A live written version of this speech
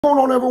What's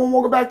going on, everyone?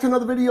 Welcome back to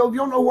another video. If you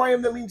don't know who I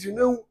am, that means you're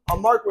new.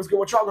 I'm Mark. What's good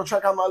with y'all? Go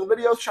check out my other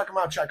videos. Check them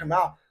out. Check them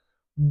out.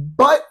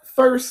 But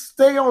first,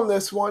 stay on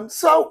this one.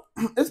 So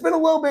it's been a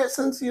little bit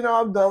since,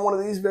 I've done one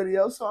of these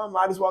videos, so I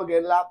might as well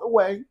get it out the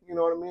way. You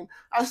know what I mean?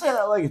 I say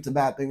that like it's a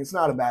bad thing. It's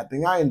not a bad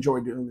thing. I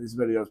enjoy doing these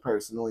videos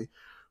personally.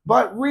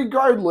 But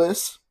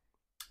regardless,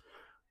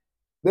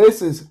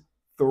 this is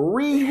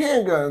 3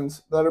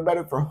 handguns that are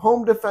better for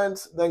home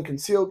defense than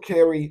concealed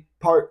carry,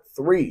 part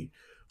 3.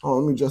 Oh,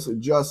 let me just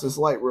adjust this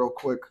light real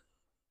quick.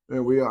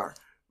 There we are.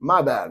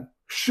 My bad.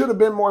 Should have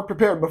been more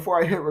prepared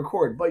before I hit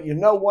record, but you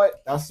know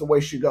what? That's the way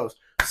she goes.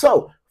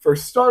 So, for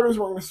starters,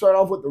 we're going to start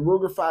off with the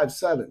Ruger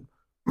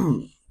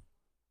 5.7,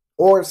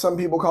 or some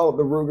people call it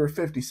the Ruger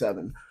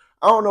 57.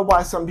 I don't know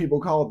why some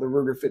people call it the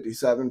Ruger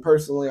 57.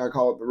 Personally, I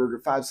call it the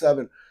Ruger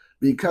 5.7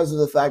 because of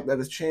the fact that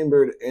it's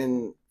chambered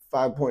in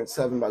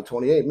 5.7 by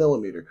 28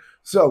 millimeter.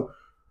 So,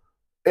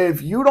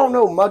 if you don't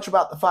know much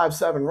about the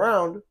 5.7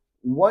 round,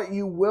 what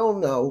you will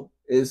know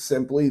is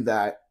simply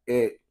that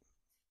it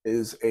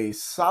is a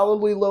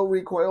solidly low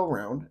recoil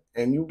round,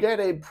 and you get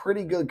a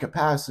pretty good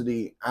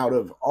capacity out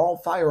of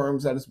all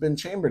firearms that has been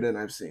chambered in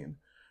I've seen.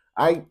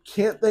 I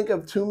can't think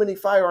of too many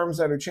firearms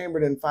that are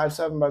chambered in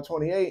 5.7 by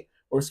 28,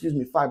 or excuse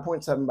me,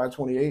 5.7 by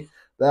 28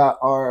 that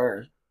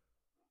are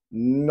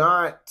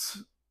not,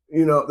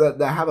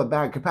 that have a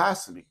bad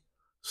capacity.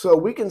 So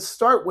we can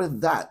start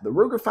with that. The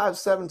Ruger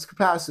 5.7's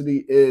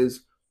capacity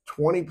is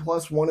 20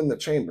 plus 1 in the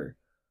chamber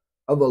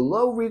of a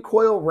low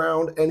recoil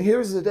round. And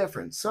here's the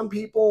difference. Some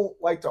people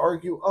like to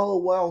argue, oh,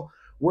 well,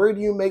 where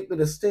do you make the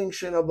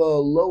distinction of a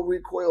low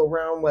recoil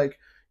round like,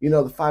 the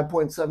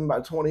 5.7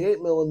 by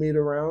 28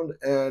 millimeter round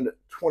and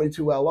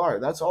 22 LR?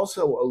 That's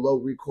also a low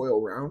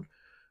recoil round.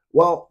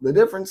 Well, the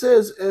difference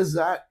is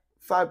that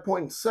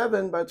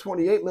 5.7 by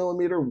 28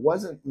 millimeter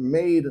wasn't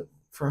made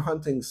for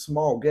hunting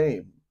small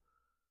game.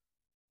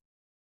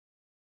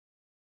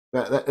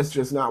 That's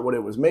just not what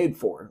it was made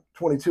for.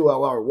 22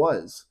 LR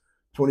was.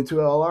 22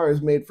 LR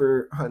is made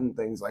for hunting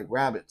things like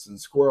rabbits and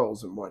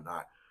squirrels and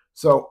whatnot.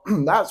 So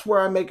that's where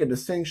I make a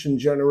distinction,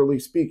 generally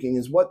speaking,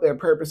 is what their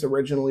purpose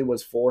originally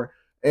was for,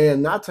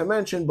 and not to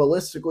mention,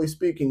 ballistically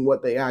speaking,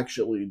 what they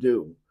actually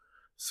do.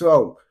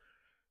 So,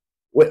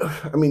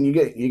 I mean, you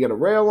get a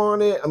rail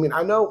on it. I mean,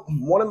 I know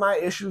one of my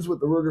issues with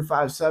the Ruger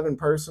 5.7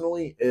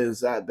 personally is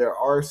that there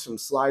are some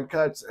slide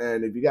cuts,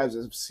 and if you guys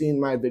have seen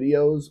my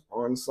videos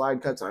on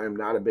slide cuts, I am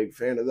not a big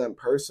fan of them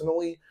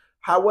personally.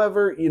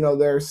 However,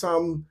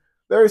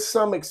 there's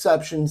some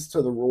exceptions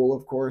to the rule,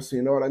 of course.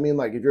 You know what I mean?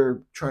 Like if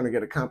you're trying to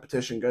get a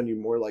competition gun, you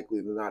more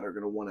likely than not are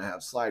going to want to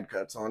have slide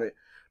cuts on it.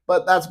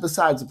 But that's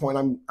besides the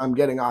point. I'm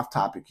getting off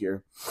topic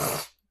here.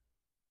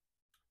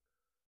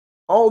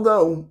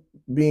 Although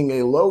being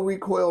a low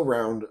recoil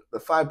round, the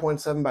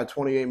 5.7 by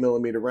 28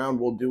 millimeter round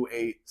will do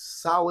a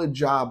solid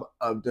job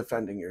of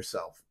defending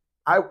yourself.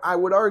 I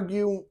would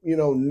argue,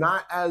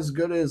 not as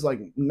good as like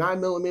 9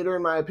 millimeter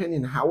in my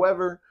opinion.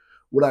 However,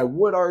 what I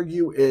would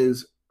argue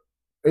is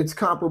it's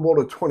comparable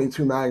to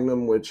 22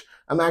 Magnum, which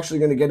I'm actually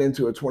going to get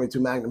into a 22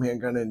 Magnum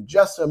handgun in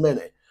just a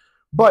minute.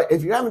 But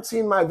if you haven't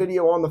seen my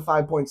video on the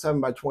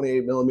 5.7 by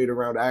 28 millimeter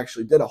round, I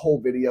actually did a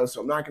whole video,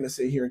 so I'm not going to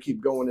sit here and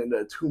keep going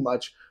into too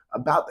much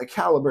about the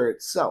caliber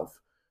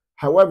itself.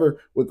 However,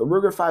 with the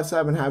Ruger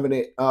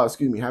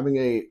 5.7 having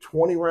a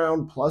 20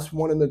 round plus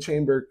 1 in the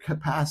chamber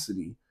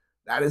capacity,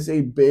 that is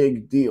a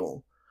big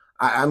deal.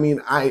 I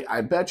mean,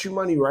 I bet you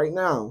money right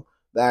now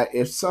that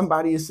if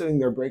somebody is sitting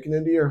there breaking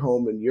into your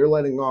home and you're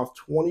letting off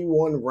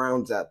 21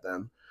 rounds at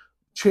them,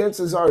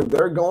 chances are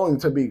they're going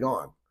to be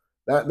gone.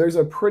 There's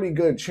a pretty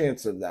good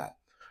chance of that.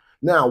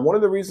 Now, one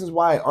of the reasons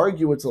why I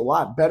argue it's a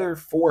lot better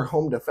for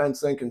home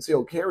defense than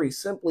concealed carry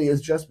simply is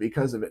just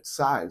because of its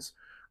size.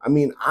 I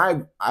mean,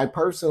 I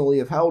personally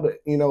have held a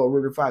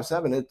Ruger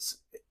 5.7. It's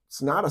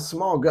not a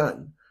small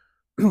gun.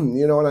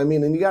 You know what I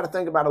mean? And you got to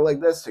think about it like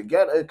this. To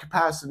get a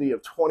capacity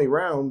of 20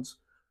 rounds,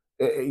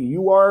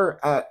 you are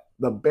at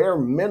the bare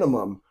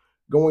minimum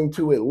going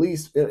to at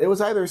least, it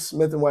was either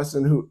Smith &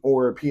 Wesson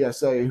or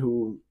PSA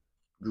who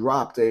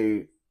dropped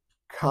a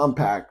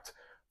compact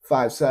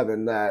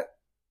 5.7 that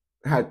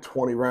had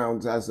 20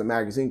 rounds as the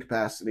magazine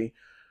capacity.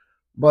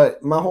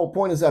 But my whole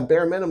point is that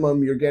bare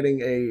minimum, you're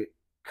getting a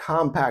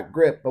compact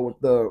grip, but with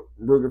the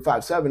Ruger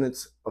 5.7,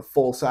 it's a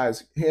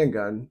full-size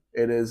handgun.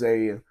 It's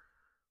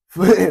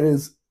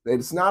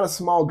not a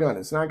small gun.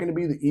 It's not going to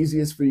be the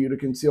easiest for you to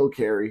conceal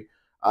carry.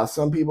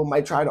 Some people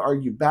might try to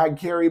argue bag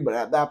carry, but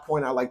at that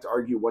point, I like to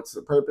argue what's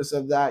the purpose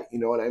of that. You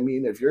know what I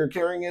mean? If you're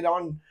carrying it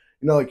on,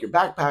 like your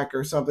backpack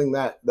or something,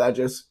 that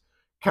just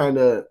kind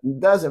of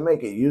doesn't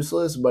make it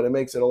useless, but it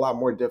makes it a lot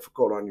more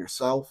difficult on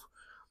yourself.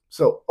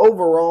 So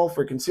overall,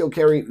 for concealed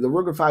carry, the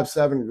Ruger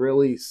 5.7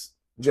 really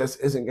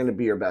just isn't going to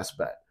be your best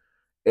bet.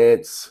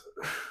 It's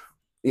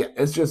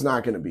just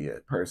not going to be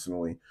it,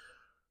 personally.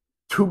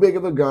 Too big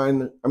of a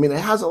gun. I mean, it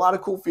has a lot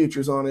of cool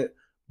features on it,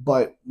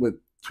 but with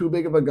too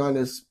big of a gun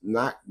is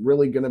not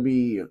really going to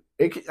be,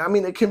 it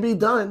can be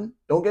done.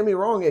 Don't get me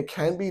wrong, it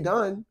can be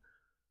done.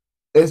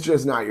 It's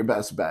just not your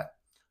best bet.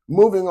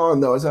 Moving on,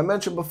 though, as I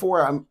mentioned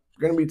before, I'm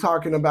we're going to be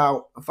talking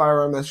about a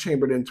firearm that's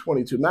chambered in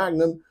 .22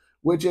 Magnum,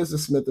 which is the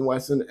Smith &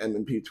 Wesson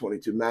M&P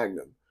 .22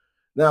 Magnum.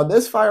 Now,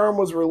 this firearm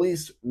was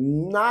released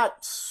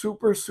not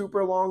super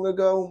long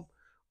ago,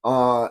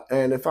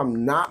 and if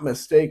I'm not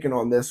mistaken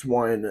on this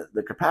one,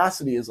 the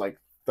capacity is like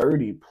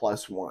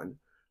 30+1,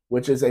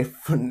 which is a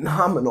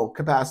phenomenal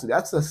capacity.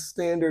 That's the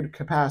standard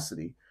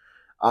capacity.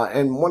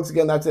 And once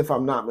again, that's if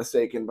I'm not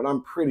mistaken, but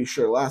I'm pretty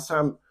sure last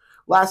time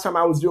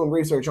I was doing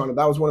research on it,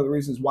 that was one of the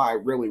reasons why I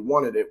really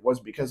wanted it, was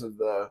because of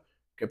the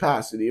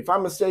capacity. If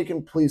I'm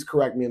mistaken, please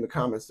correct me in the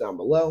comments down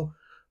below.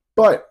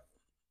 But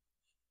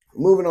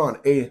moving on,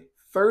 a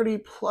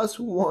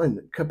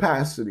 30+1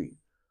 capacity.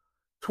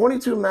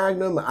 .22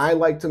 Magnum, I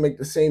like to make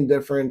the same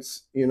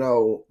difference, you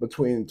know,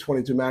 between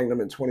 .22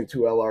 Magnum and .22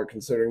 LR,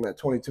 considering that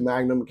 .22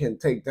 Magnum can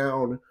take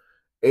down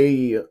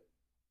a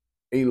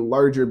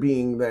larger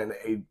being than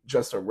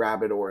just a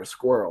rabbit or a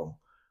squirrel.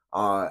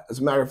 As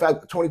a matter of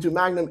fact, the .22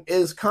 Magnum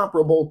is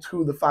comparable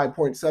to the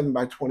 5.7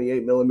 by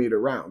 28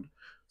 millimeter round.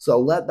 So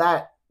let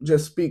that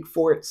just speak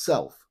for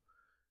itself.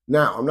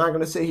 Now, I'm not going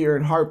to sit here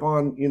and harp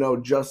on, you know,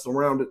 just the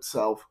round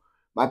itself.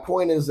 My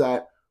point is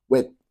that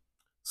with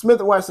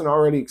Smith & Wesson,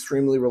 already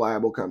extremely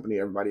reliable company,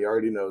 everybody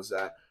already knows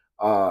that,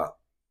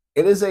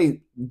 it is a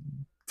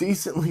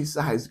decently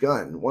sized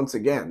gun. Once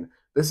again,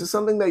 this is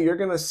something that you're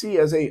going to see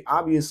as a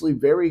obviously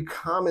very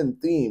common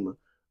theme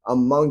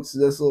amongst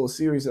this little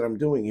series that I'm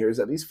doing here, is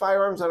that these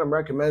firearms that I'm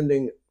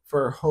recommending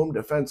for home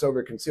defense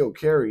over concealed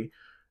carry,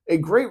 a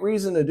great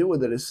reason to do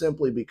with it is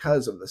simply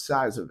because of the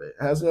size of it.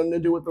 It has nothing to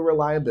do with the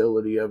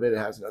reliability of it. It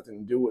has nothing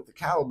to do with the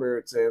caliber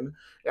it's in.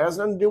 It has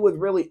nothing to do with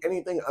really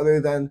anything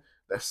other than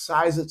the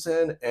size it's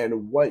in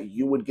and what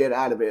you would get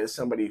out of it as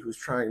somebody who's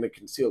trying to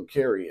conceal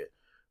carry it,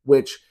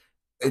 which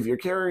if you're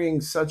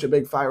carrying such a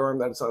big firearm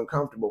that it's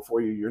uncomfortable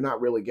for you, you're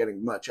not really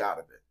getting much out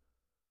of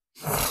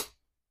it.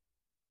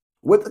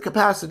 With the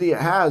capacity it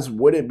has,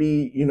 would it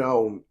be, you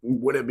know,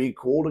 would it be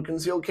cool to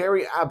conceal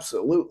carry?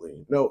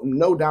 Absolutely.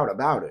 No doubt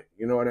about it.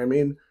 You know what I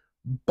mean?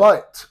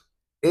 But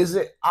is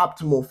it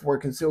optimal for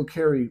concealed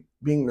carry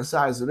being the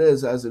size it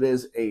is, as it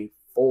is a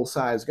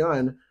full-size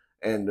gun?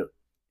 And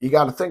you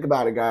got to think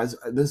about it, guys.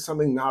 This is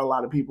something not a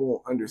lot of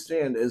people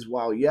understand, is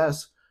while,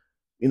 yes,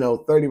 you know,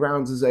 30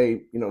 rounds is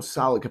a, you know,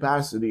 solid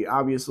capacity,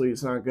 obviously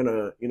it's not going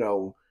to, you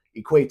know,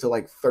 equate to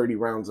like 30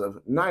 rounds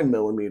of 9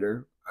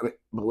 millimeter. I mean,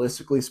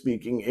 ballistically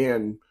speaking,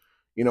 and,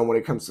 you know, when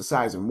it comes to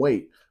size and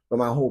weight. But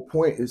my whole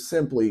point is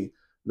simply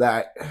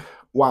that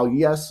while,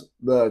 yes,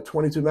 the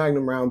 .22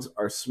 Magnum rounds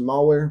are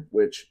smaller,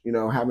 which, you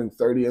know, having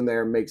 30 in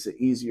there makes it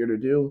easier to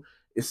do,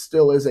 it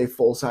still is a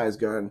full-size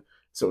gun,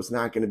 so it's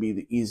not going to be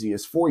the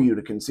easiest for you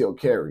to conceal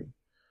carry.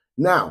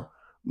 Now,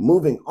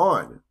 moving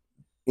on,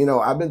 you know,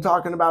 I've been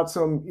talking about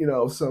some, you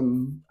know,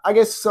 I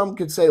guess some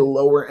could say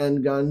lower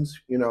end guns,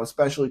 you know,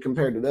 especially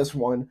compared to this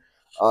one.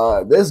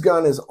 This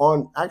gun is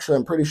on, actually,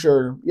 I'm pretty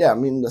sure, yeah, I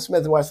mean, the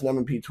Smith & Wesson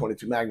M&P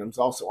 .22 Magnum is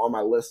also on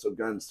my list of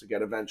guns to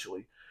get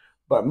eventually,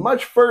 but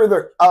much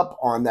further up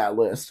on that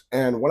list.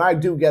 And when I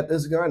do get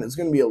this gun, it's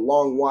going to be a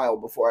long while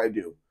before I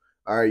do.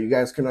 All right, you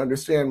guys can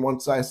understand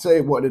once I say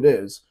what it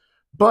is.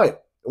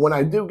 But when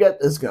I do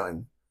get this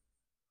gun,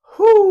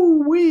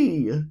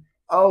 whoo-wee,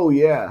 oh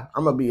yeah,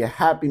 I'm going to be a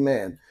happy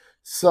man.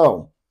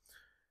 So,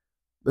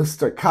 the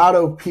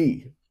Staccato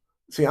P.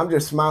 See, I'm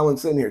just smiling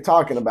sitting here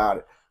talking about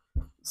it.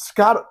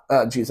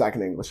 Geez, I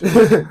can English.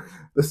 The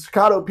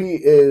Staccato P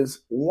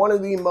is one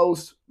of the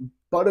most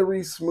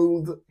buttery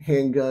smooth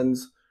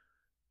handguns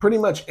pretty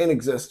much in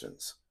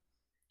existence.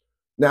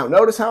 Now,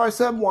 notice how I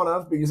said one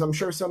of, because I'm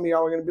sure some of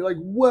y'all are going to be like,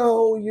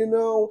 well, you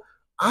know,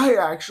 I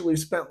actually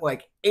spent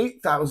like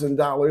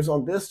 $8,000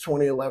 on this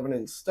 2011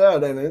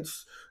 instead, and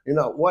it's, you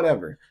know,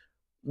 whatever.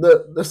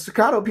 The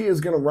Staccato P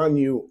is going to run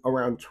you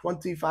around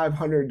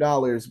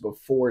 $2,500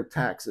 before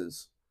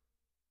taxes.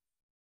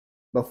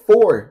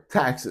 Before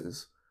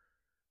taxes.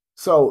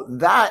 So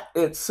that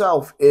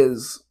itself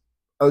is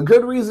a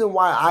good reason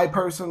why I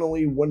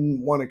personally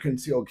wouldn't want to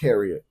conceal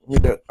carry it.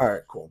 All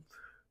right, cool.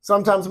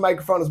 Sometimes the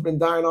microphone has been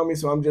dying on me,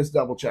 so I'm just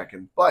double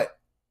checking. But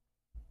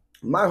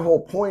my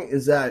whole point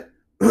is that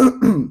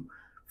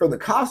for the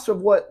cost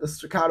of what the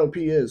Staccato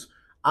P is,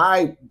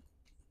 that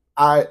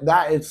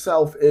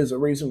itself is a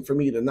reason for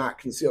me to not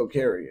conceal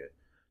carry it.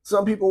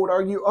 Some people would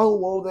argue, oh,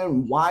 well,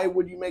 then why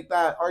would you make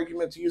that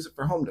argument to use it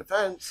for home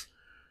defense?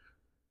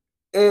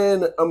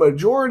 In a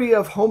majority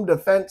of home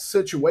defense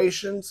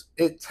situations,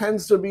 it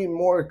tends to be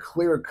more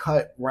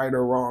clear-cut, right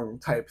or wrong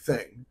type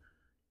thing.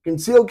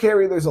 Concealed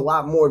carry, there's a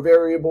lot more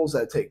variables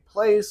that take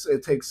place.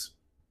 It takes,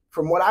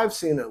 from what I've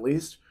seen at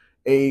least,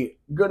 a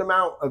good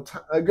amount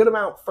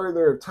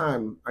further of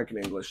time. I can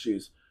English,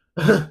 geez.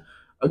 A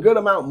good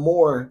amount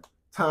more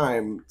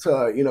time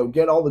to, you know,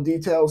 get all the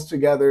details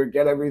together,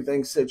 get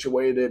everything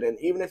situated, and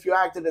even if you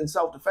acted in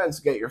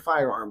self-defense, get your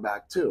firearm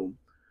back too,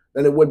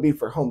 than it would be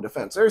for home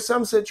defense. There are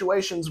some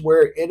situations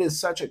where it is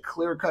such a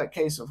clear-cut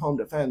case of home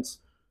defense,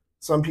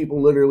 some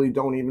people literally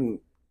don't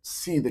even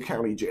see the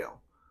county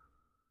jail.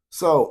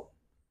 So,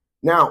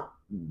 now,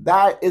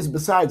 that is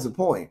besides the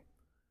point.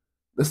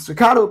 The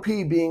Staccato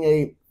P being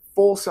a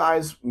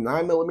full-size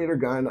 9mm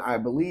gun. I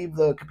believe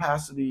the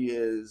capacity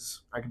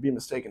is, I could be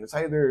mistaken,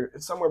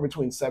 it's somewhere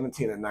between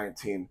 17 and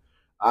 19.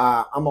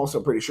 I'm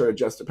also pretty sure it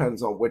just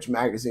depends on which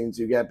magazines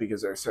you get,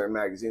 because there are certain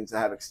magazines that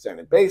have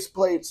extended base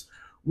plates.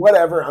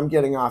 Whatever, I'm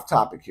getting off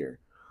topic here.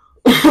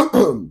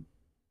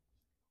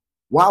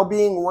 While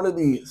being one of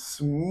the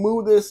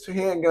smoothest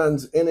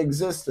handguns in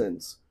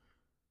existence,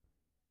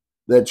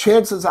 the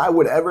chances I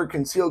would ever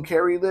conceal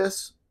carry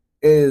this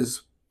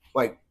is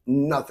like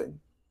nothing.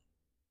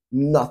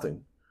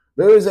 Nothing.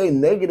 There is a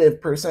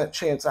 -%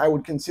 chance I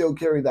would conceal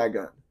carry that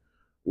gun.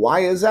 Why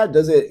is that?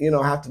 Does it,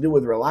 have to do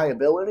with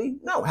reliability?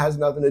 No, it has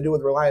nothing to do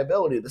with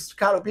reliability. The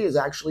Staccato P is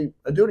actually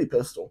a duty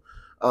pistol.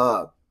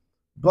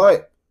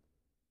 But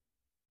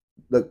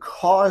the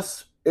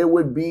cost it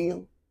would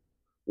be,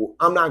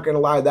 I'm not going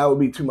to lie, that would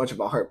be too much of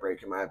a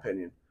heartbreak in my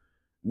opinion.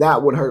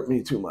 That would hurt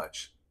me too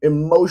much.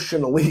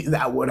 Emotionally,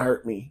 that would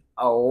hurt me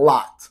a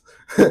lot.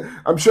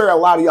 I'm sure a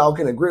lot of y'all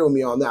can agree with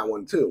me on that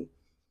one too.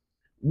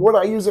 Would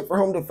I use it for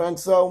home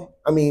defense though?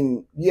 I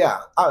mean, yeah.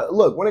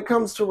 Look, when it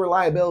comes to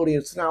reliability,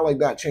 it's not like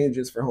that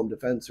changes for home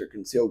defense or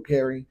concealed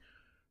carry.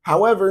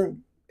 However,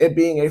 it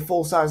being a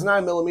full-size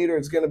 9mm,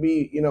 it's going to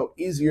be,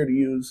 easier to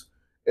use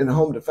in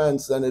home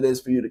defense than it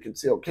is for you to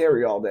conceal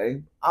carry all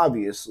day,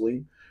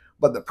 obviously.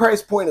 But the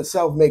price point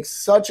itself makes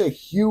such a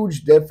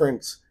huge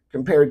difference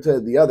compared to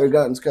the other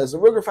guns, because the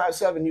Ruger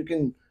 5.7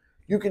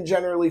 you can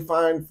generally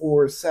find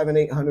for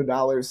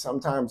 $700-800.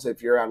 Sometimes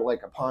if you're at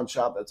like a pawn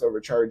shop that's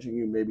overcharging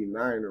you maybe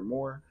 $9 or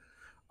more.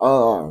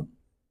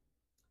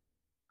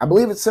 I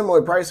believe it's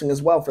similar pricing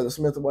as well for the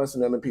Smith &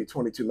 Wesson M&P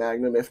 22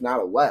 Magnum, if not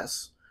a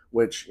less,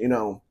 which,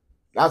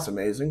 that's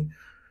amazing.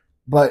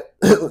 But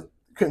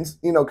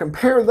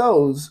compare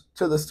those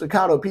to the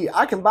Staccato P.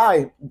 I can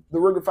buy the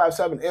Ruger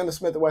 5.7 and the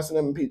Smith & Wesson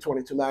M&P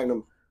 22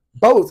 Magnum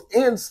both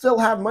and still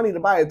have money to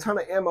buy a ton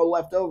of ammo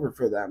left over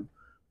for them,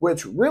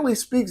 which really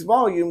speaks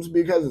volumes,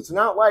 because it's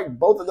not like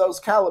both of those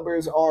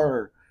calibers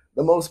are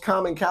the most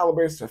common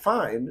calibers to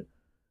find.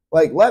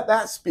 Like, let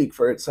that speak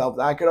for itself,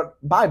 that I could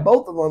buy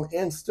both of them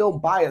and still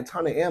buy a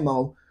ton of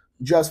ammo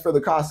just for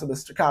the cost of the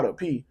Staccato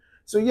P.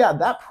 So yeah,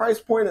 that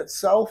price point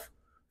itself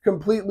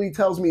completely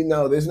tells me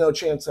no, there's no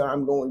chance that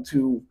I'm going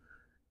to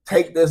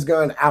take this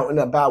gun out and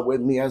about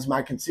with me as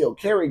my concealed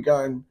carry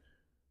gun,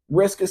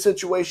 risk a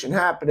situation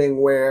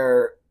happening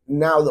where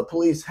now the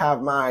police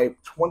have my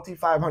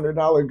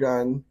 $2,500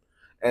 gun,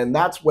 and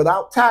that's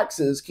without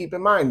taxes, keep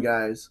in mind,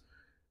 guys.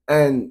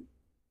 And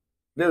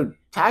dude,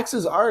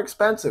 taxes are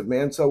expensive,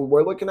 man. So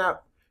we're looking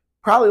at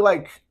probably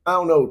like, I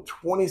don't know,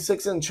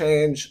 26 and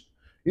change.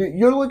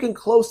 You're looking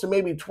close to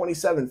maybe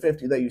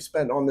 $27.50 that you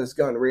spend on this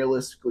gun,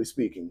 realistically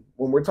speaking.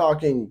 When we're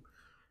talking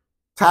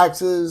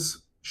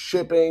taxes,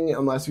 shipping,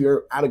 unless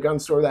you're at a gun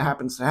store that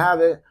happens to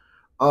have it.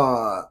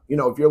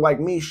 If you're like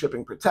me,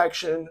 shipping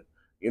protection,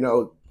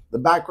 the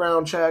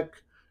background check.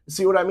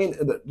 See what I mean?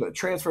 The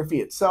transfer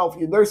fee itself.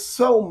 There's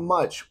so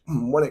much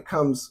when it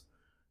comes,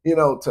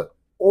 to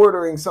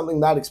ordering something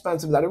that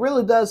expensive that it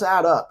really does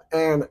add up.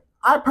 And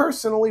I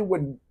personally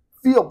would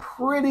feel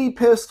pretty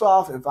pissed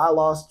off if I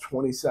lost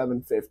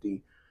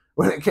 $27.50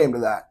 when it came to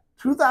that.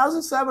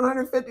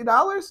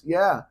 $2,750?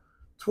 Yeah.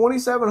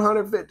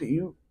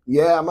 $2,750.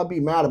 Yeah, I'm gonna be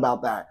mad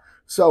about that.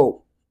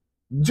 So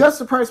just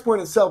the price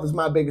point itself is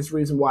my biggest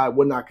reason why I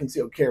would not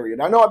conceal carry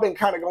it. I know I've been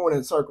kind of going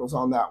in circles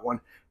on that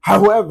one.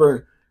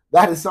 However,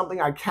 that is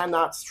something I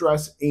cannot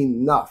stress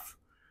enough.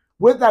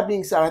 With that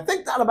being said, I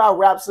think that about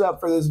wraps it up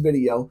for this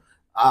video.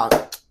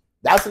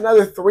 That's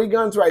another 3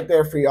 guns right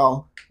there for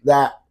y'all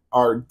that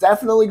are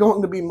definitely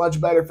going to be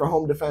much better for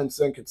home defense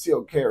than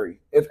concealed carry.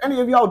 If any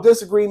of y'all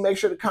disagree, make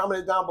sure to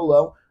comment it down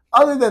below.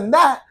 Other than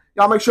that,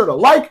 y'all make sure to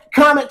like,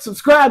 comment,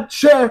 subscribe,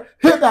 share,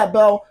 hit that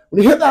bell.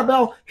 When you hit that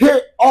bell,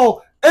 hit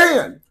all.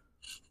 And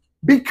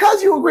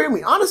because you agree with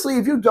me, honestly,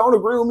 if you don't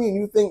agree with me and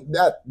you think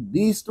that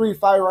these 3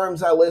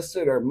 firearms I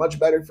listed are much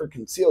better for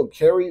concealed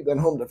carry than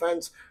home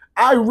defense,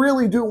 I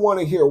really do want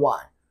to hear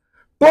why.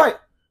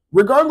 But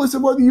regardless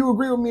of whether you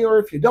agree with me or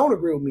if you don't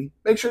agree with me,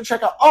 make sure to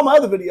check out all my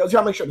other videos.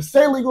 Y'all make sure to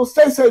stay legal,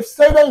 stay safe,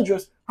 stay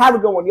dangerous. Have a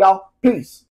good one, y'all. Peace.